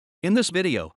In this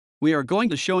video, we are going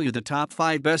to show you the top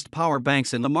 5 best power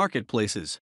banks in the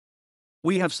marketplaces.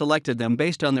 We have selected them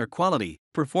based on their quality,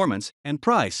 performance, and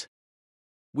price.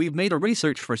 We've made a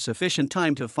research for sufficient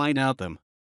time to find out them.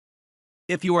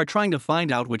 If you are trying to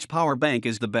find out which power bank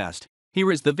is the best,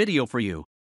 here is the video for you.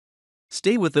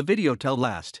 Stay with the video till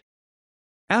last.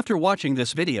 After watching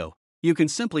this video, you can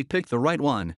simply pick the right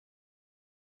one.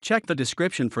 Check the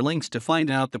description for links to find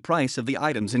out the price of the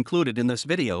items included in this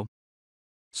video.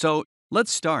 So,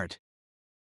 let's start.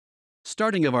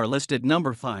 Starting of our list at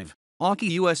number 5,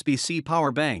 Aukey USB-C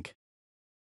Power Bank.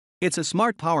 It's a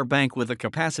smart power bank with a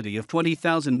capacity of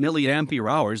 20,000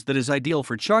 mAh that is ideal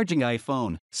for charging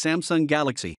iPhone, Samsung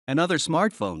Galaxy, and other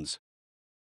smartphones.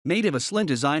 Made of a slim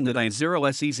design that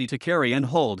is easy to carry and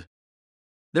hold.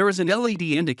 There is an LED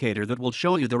indicator that will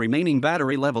show you the remaining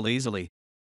battery level easily.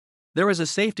 There is a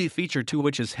safety feature too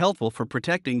which is helpful for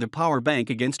protecting the power bank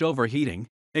against overheating,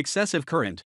 excessive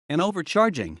current, and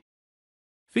overcharging.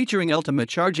 Featuring ultimate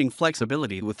charging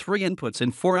flexibility with 3 inputs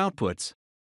and 4 outputs.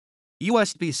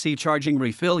 USB-C charging,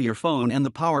 refill your phone and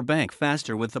the power bank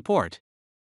faster with the port.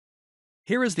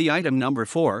 Here is the item number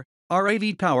 4,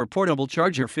 RAV Power Portable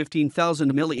Charger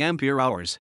 15,000 mAh.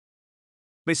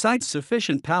 Besides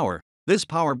sufficient power, this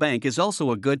power bank is also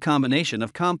a good combination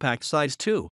of compact size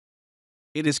too.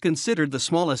 It is considered the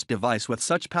smallest device with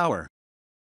such power.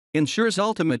 Ensures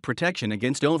ultimate protection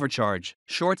against overcharge,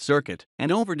 short circuit,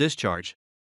 and over-discharge.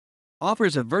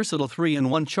 Offers a versatile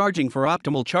 3-in-1 charging for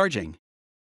optimal charging.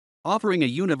 Offering a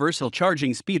universal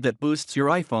charging speed that boosts your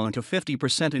iPhone to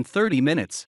 50% in 30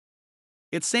 minutes.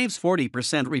 It saves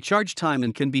 40% recharge time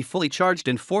and can be fully charged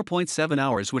in 4.7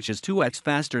 hours, which is 2x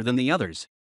faster than the others.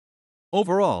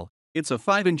 Overall, it's a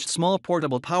 5-inch small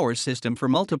portable power system for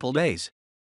multiple days.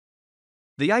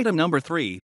 The item number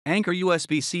 3, Anker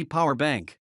USB-C Power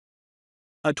Bank.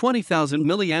 A 20,000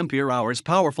 mAh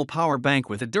powerful power bank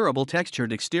with a durable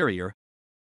textured exterior.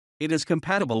 It is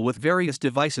compatible with various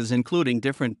devices including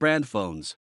different brand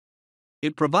phones.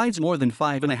 It provides more than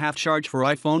 5.5 charge for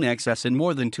iPhone XS and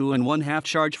more than 2.5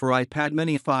 charge for iPad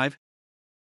mini 5.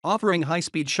 Offering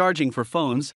high-speed charging for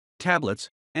phones, tablets,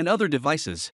 and other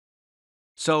devices.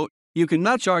 So, you can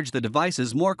now charge the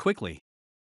devices more quickly.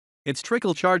 Its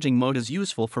trickle charging mode is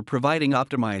useful for providing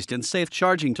optimized and safe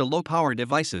charging to low-power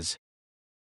devices.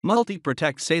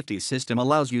 Multi-Protect safety system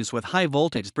allows use with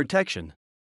high-voltage protection.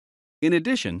 In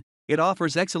addition, it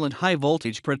offers excellent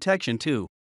high-voltage protection too.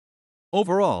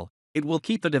 Overall, it will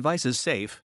keep the devices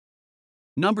safe.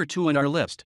 Number 2 in our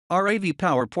list, RAV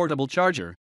Power Portable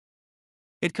Charger.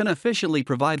 It can efficiently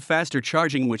provide faster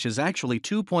charging, which is actually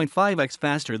 2.5x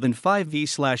faster than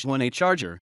 5V/1A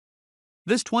charger.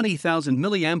 This 20,000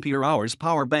 mAh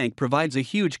power bank provides a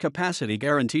huge capacity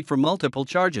guaranteed for multiple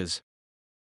charges.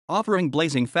 Offering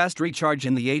blazing fast recharge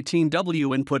in the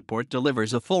 18W input port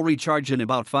delivers a full recharge in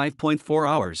about 5.4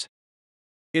 hours.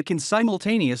 It can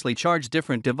simultaneously charge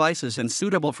different devices and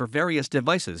suitable for various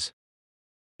devices.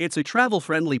 It's a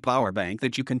travel-friendly power bank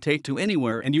that you can take to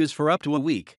anywhere and use for up to a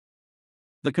week.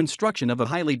 The construction of a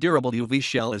highly durable UV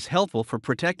shell is helpful for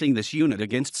protecting this unit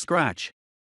against scratch.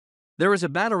 There is a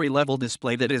battery level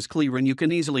display that is clear and you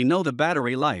can easily know the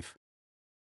battery life.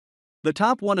 The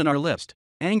top one in our list,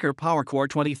 Anker PowerCore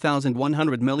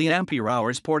 20,100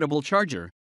 mAh Portable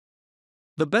Charger.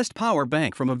 The best power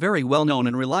bank from a very well-known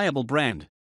and reliable brand.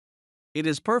 It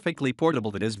is perfectly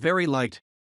portable, it is very light.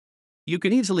 You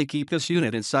can easily keep this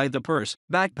unit inside the purse,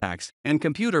 backpacks, and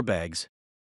computer bags.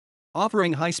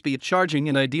 Offering high-speed charging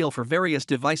and ideal for various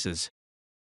devices.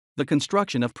 The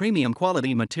construction of premium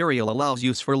quality material allows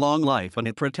use for long life and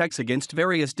it protects against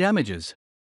various damages.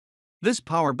 This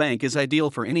power bank is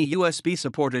ideal for any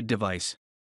USB-supported device.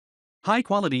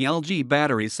 High-quality LG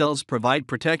battery cells provide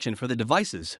protection for the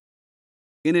devices.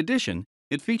 In addition,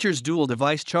 it features dual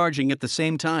device charging at the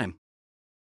same time.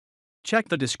 Check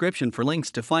the description for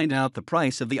links to find out the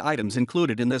price of the items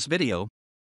included in this video.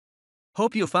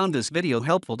 Hope you found this video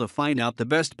helpful to find out the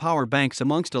best power banks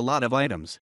amongst a lot of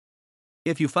items.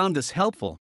 If you found this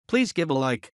helpful, please give a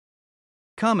like.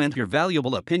 Comment your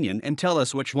valuable opinion and tell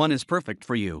us which one is perfect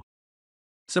for you.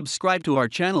 Subscribe to our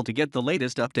channel to get the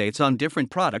latest updates on different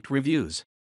product reviews.